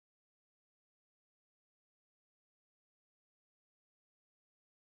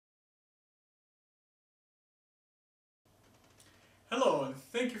Hello and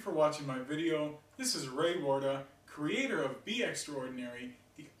thank you for watching my video. This is Warda, creator of Be Extraordinary,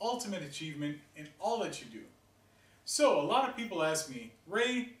 the ultimate achievement in all that you do. So a lot of people ask me,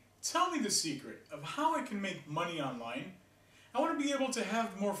 Ray, tell me the secret of how I can make money online. I want to be able to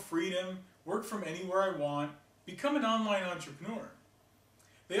have more freedom, work from anywhere I want, become an online entrepreneur.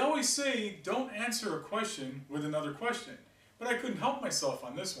 They always say don't answer a question with another question, but I couldn't help myself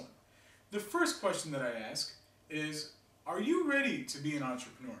on this one. The first question that I ask is, are you ready to be an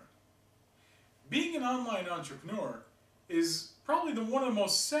entrepreneur? Being an online entrepreneur is probably one of the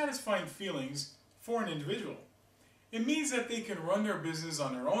most satisfying feelings for an individual. It means that they can run their business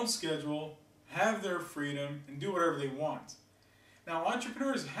on their own schedule, have their freedom, and do whatever they want. Now,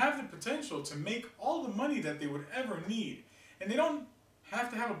 entrepreneurs have the potential to make all the money that they would ever need, and they don't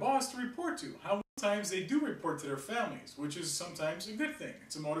have to have a boss to report to. However, sometimes they do report to their families, which is sometimes a good thing.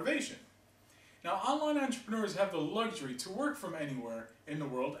 It's a motivation. Now, online entrepreneurs have the luxury to work from anywhere in the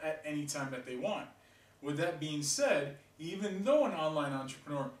world at any time that they want. With that being said, even though an online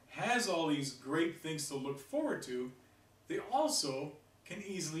entrepreneur has all these great things to look forward to, they also can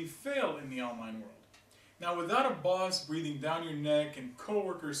easily fail in the online world. Now, without a boss breathing down your neck and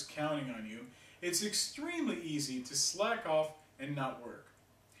coworkers counting on you, it's extremely easy to slack off and not work.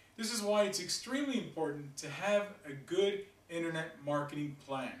 This is why it's extremely important to have a good internet marketing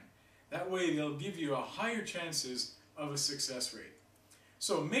plan. That way they'll give you a higher chances of a success rate.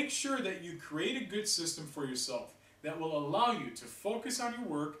 So make sure that you create a good system for yourself that will allow you to focus on your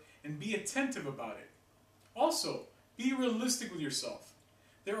work and be attentive about it. Also, be realistic with yourself.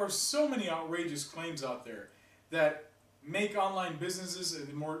 There are so many outrageous claims out there that make online businesses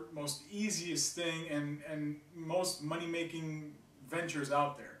the most easiest thing and most money-making ventures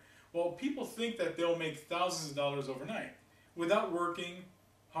out there. Well, people think that they'll make thousands of dollars overnight without working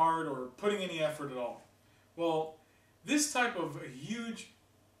hard or putting any effort at all. Well, this type of huge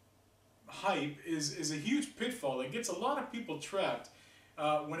hype is a huge pitfall that gets a lot of people trapped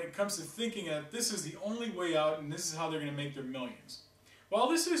when it comes to thinking that this is the only way out and this is how they're going to make their millions. While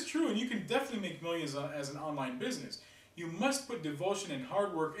this is true and you can definitely make millions as an online business, you must put devotion and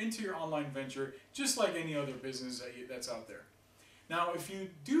hard work into your online venture just like any other business that's out there. Now, if you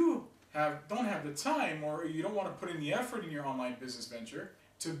don't have the time or you don't want to put in the effort in your online business venture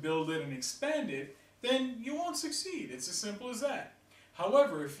to build it and expand it, then you won't succeed. It's as simple as that.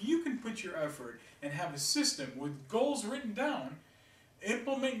 However, if you can put your effort and have a system with goals written down,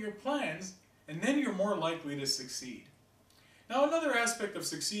 implement your plans, and then you're more likely to succeed. Now, another aspect of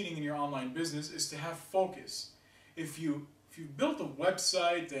succeeding in your online business is to have focus. If you built a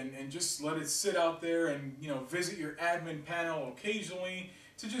website and just let it sit out there and visit your admin panel occasionally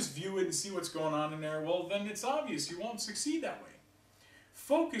to just view it and see what's going on in there, well, then it's obvious you won't succeed that way.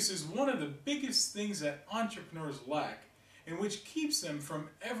 Focus is one of the biggest things that entrepreneurs lack and which keeps them from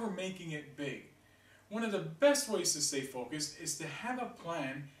ever making it big. One of the best ways to stay focused is to have a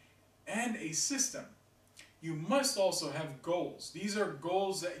plan and a system. You must also have goals. These are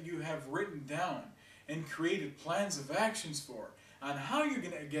goals that you have written down and created plans of actions for on how you're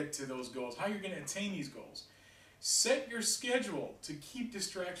going to get to those goals, how you're going to attain these goals. Set your schedule to keep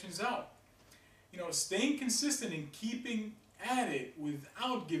distractions out. Staying consistent and keeping at it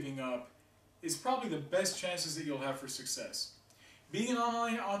without giving up is probably the best chances that you'll have for success. Being an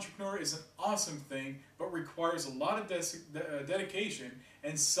online entrepreneur is an awesome thing, but requires a lot of dedication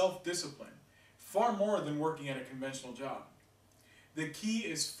and self-discipline, far more than working at a conventional job. The key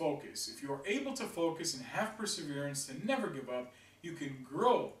is focus. If you are able to focus and have perseverance to never give up, you can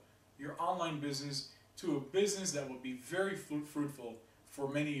grow your online business to a business that will be very fruitful for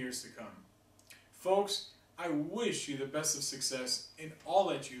many years to come. Folks, I wish you the best of success in all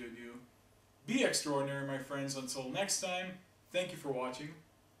that you do. Be extraordinary, my friends. Until next time, thank you for watching.